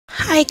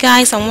Hi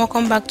guys, and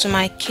welcome back to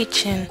my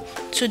kitchen.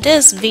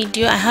 Today's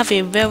video I have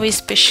a very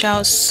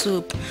special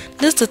soup.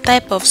 This is the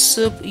type of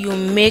soup you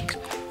make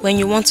when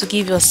you want to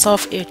give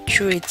yourself a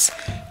treat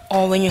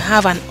or when you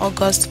have an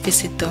August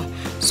visitor.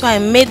 So I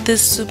made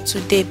this soup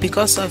today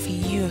because of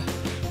you.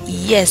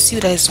 Yes, you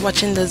that is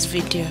watching this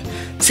video.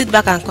 Sit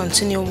back and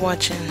continue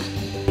watching.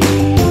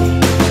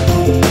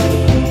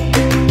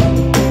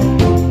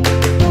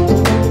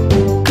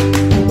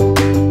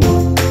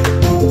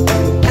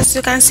 As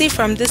you can see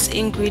from this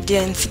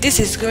ingredient, this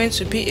is going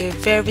to be a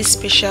very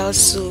special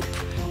soup.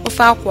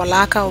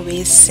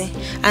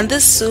 And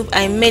this soup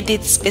I made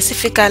it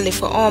specifically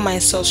for all my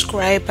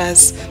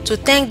subscribers to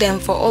thank them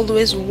for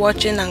always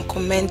watching and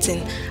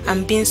commenting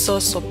and being so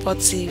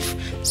supportive.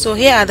 So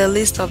here are the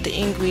list of the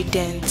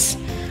ingredients.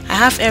 I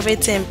have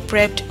everything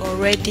prepped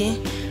already.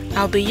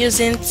 I'll be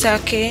using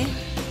turkey,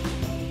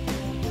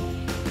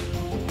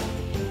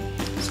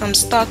 some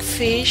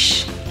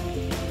stockfish,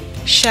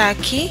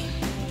 shaki,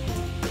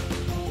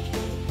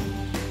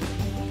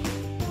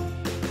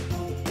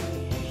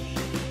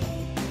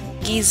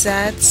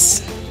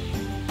 gizzards,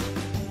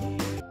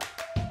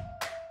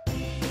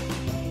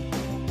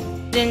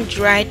 then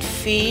dried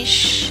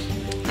fish.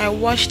 I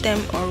washed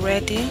them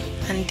already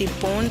and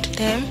deboned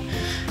them.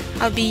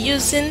 I'll be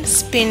using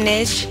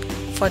spinach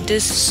for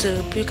this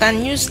soup. You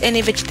can use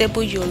any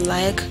vegetable you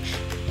like.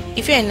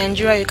 If you're in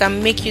Nigeria, you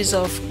can make use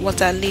of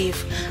water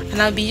leaf.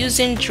 And I'll be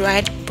using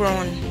dried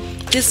prawn.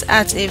 This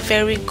adds a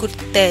very good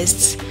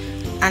taste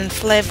and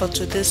flavor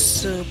to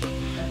this soup.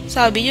 So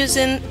I'll be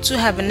using 2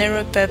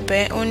 habanero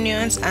pepper,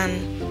 onions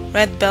and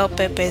red bell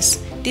peppers.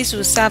 This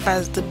will serve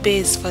as the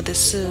base for the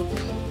soup.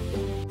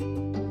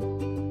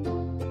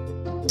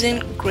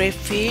 Using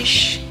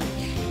crayfish,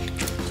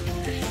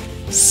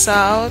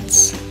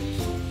 salt,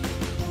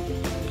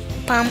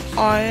 palm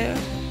oil,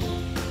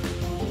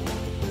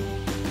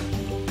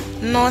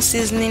 no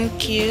seasoning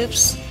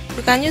cubes.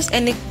 You can use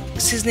any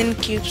seasoning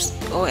cubes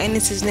or any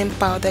seasoning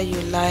powder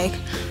you like,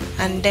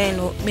 and then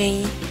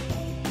may.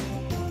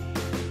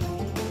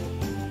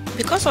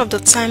 Because of the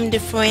time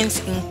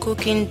difference in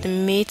cooking the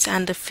meat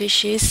and the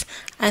fishes,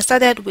 I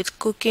started with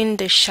cooking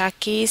the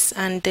shakis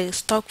and the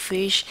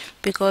stockfish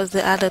because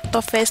they are the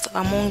toughest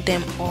among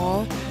them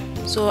all.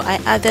 So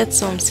I added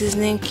some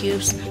seasoning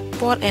cubes,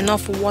 poured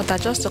enough water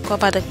just to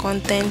cover the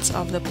contents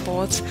of the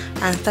pot,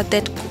 and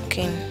started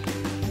cooking.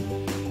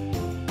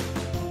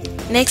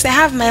 Next, I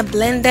have my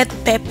blended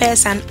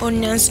peppers and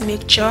onions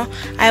mixture.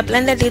 I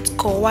blended it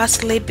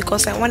coarsely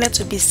because I wanted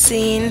to be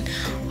seeing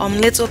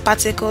little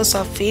particles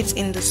of it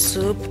in the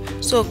soup.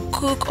 So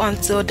cook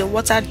until the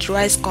water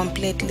dries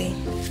completely.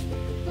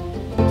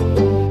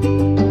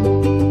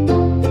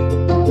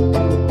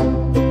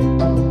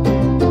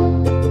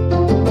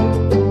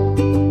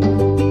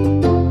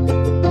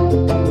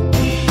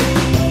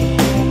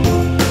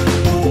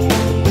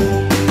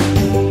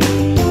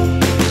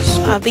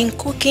 I've been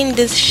cooking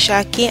this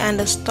shaki and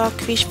the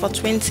stockfish for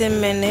 20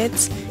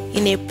 minutes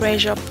in a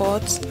pressure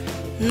pot.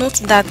 Note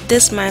that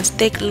this might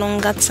take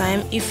longer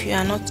time if you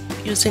are not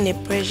using a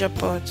pressure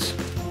pot.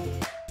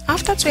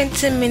 After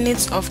 20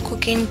 minutes of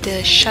cooking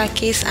the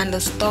shakis and the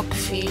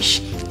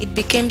stockfish, it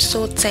became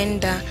so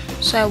tender,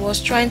 so I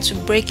was trying to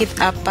break it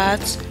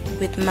apart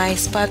with my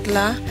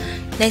spatula.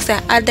 Next,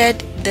 I added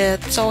the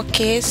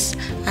turkeys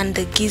and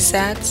the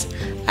gizzards,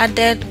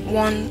 added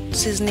 1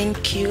 seasoning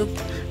cube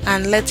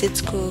and let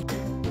it cook.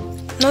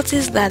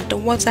 Notice that the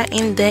water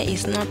in there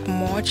is not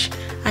much,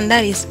 and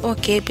that is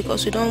okay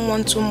because we don't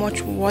want too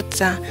much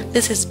water.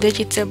 This is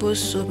vegetable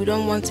soup, we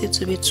don't want it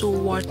to be too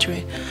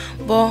watery.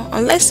 But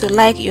unless you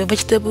like your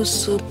vegetable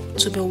soup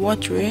to be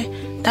watery,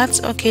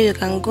 that's okay. You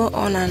can go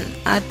on and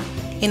add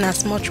in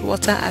as much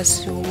water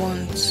as you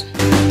want.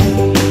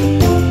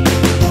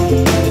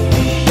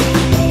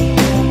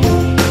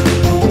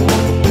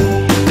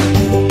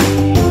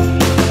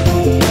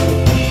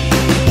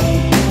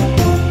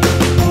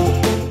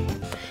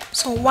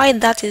 So while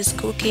that is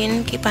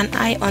cooking, keep an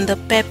eye on the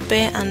pepper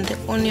and the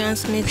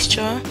onions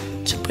mixture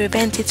to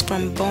prevent it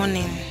from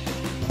burning.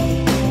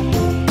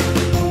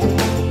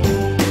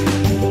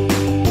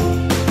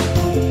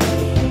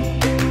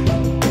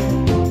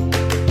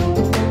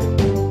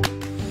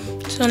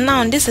 So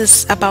now this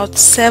is about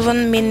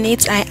 7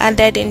 minutes. I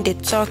added in the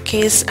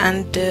turkeys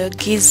and the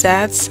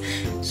gizzards,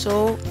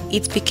 so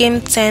it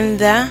became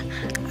tender.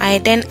 I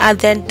then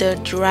added the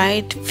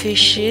dried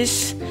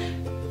fishes,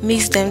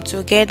 mix them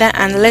together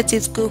and let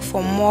it cook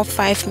for more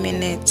 5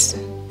 minutes.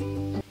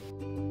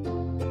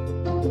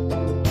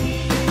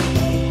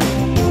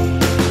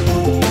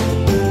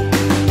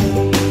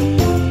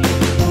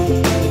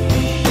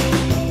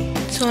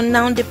 So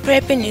now the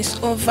prepping is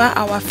over.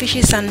 Our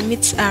fishes and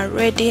meats are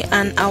ready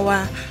and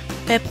our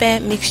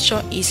pepper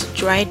mixture is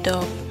dried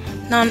up.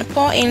 Now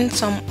pour in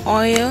some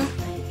oil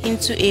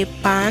into a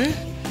pan.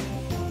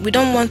 We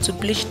don't want to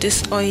bleach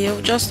this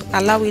oil, just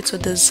allow it to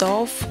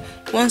dissolve.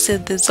 Once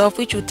it dissolves,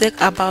 which will take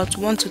about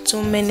 1 to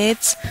 2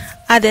 minutes,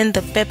 add in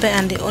the pepper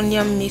and the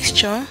onion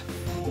mixture.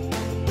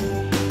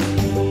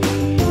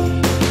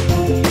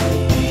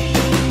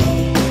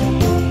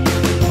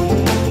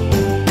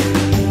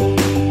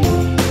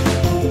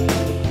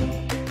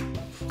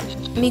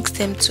 Mix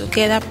them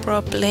together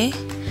properly.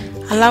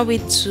 Allow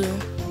it to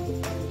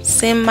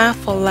simmer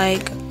for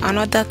like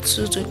another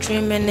 2 to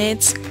 3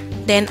 minutes.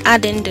 Then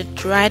add in the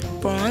dried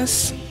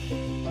prawns.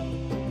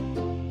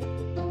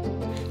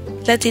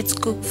 Let it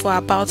cook for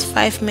about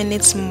 5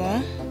 minutes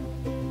more.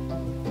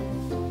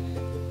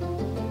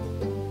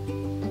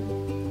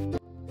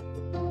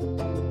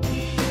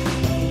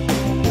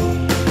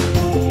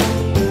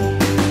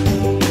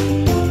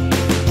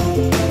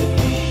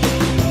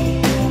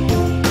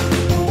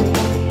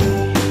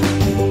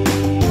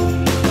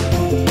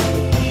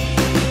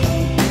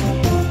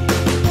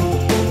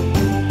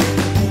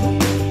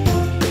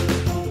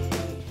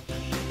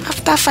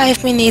 After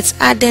 5 minutes,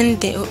 add in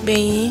the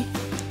obeyi,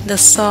 the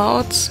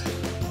salt,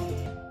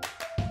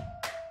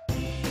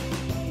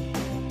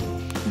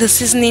 the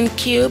seasoning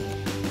cube,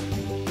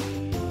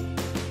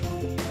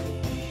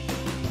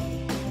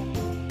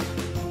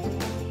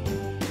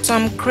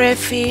 some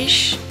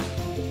crayfish,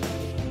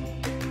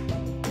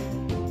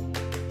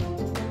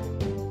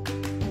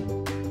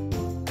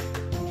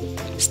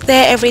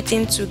 stir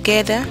everything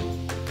together,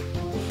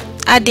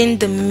 add in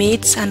the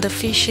meat and the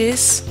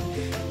fishes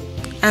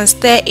and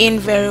stir in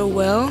very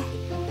well.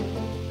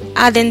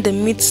 Add in the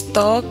meat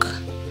stock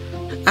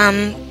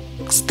and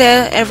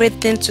stir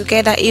everything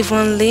together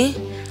evenly.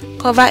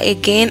 Cover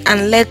again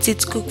and let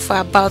it cook for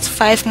about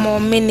 5 more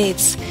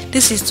minutes.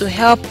 This is to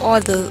help all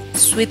the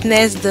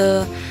sweetness,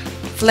 the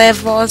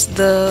flavors,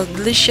 the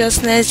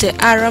deliciousness, the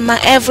aroma,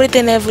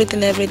 everything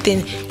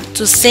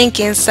to sink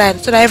inside,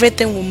 so that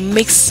everything will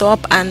mix up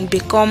and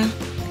become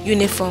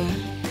uniform.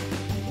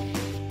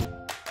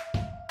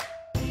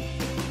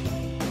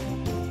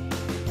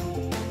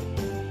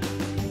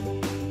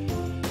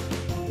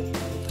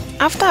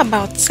 After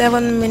about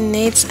 7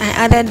 minutes, I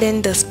added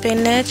in the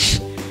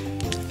spinach,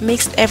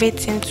 mixed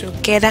everything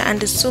together, and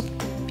the soup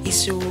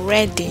is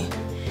ready.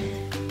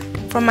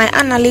 From my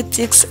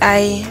analytics,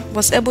 I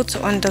was able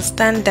to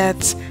understand that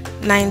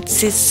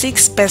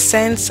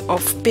 96%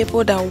 of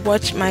people that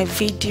watch my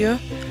video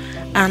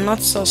are not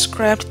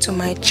subscribed to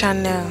my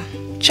channel.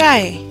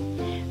 Chai,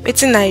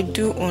 wetin I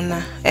do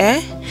una?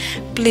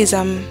 Please,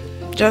 I'm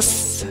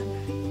just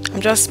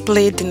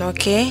pleading,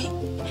 okay?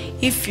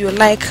 If you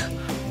like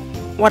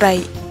what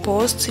I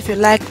post, if you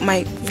like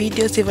my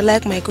videos, if you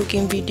like my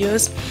cooking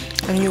videos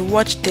and you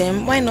watch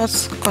them, why not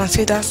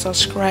consider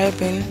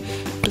subscribing?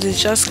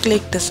 Please just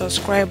click the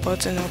subscribe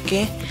button,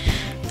 okay?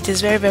 It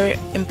is very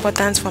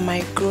important for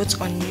my growth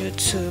on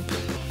YouTube.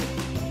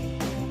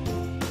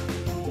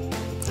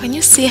 Can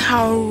you see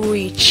how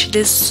rich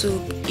this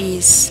soup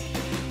is?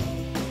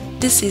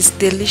 This is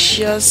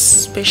delicious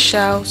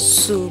special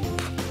soup,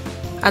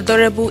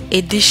 adorable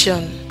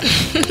edition.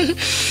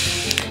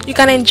 You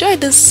can enjoy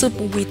this soup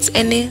with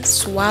any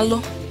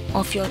swallow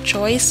of your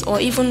choice, or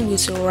even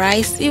with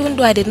rice, even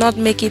though I did not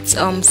make it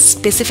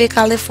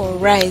specifically for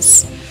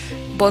rice,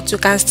 but you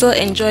can still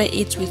enjoy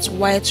it with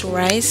white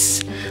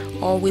rice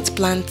or with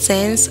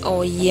plantains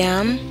or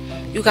yam.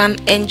 You can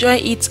enjoy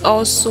it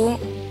also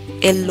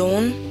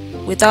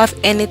alone without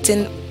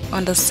anything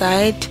on the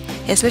side,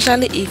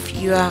 especially if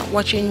you are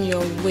watching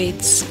your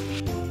weights.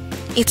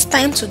 It's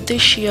time to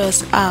dish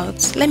yours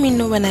out. Let me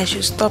know when I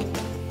should stop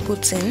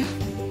putting.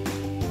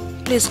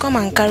 Please come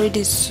and carry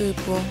this soup,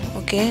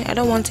 okay? I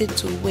don't want it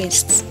to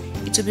waste.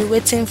 It will be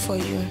waiting for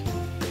you.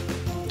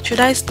 Should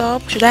I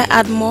stop? Should I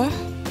add more?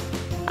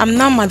 I'm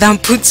now Madam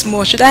Puts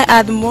More. Should I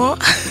add more?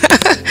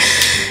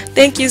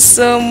 Thank you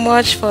so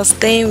much for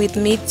staying with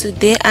me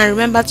today, and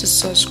remember to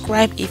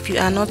subscribe if you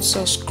are not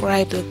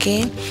subscribed,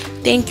 okay?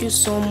 Thank you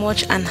so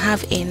much and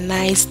have a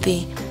nice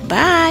day.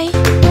 Bye.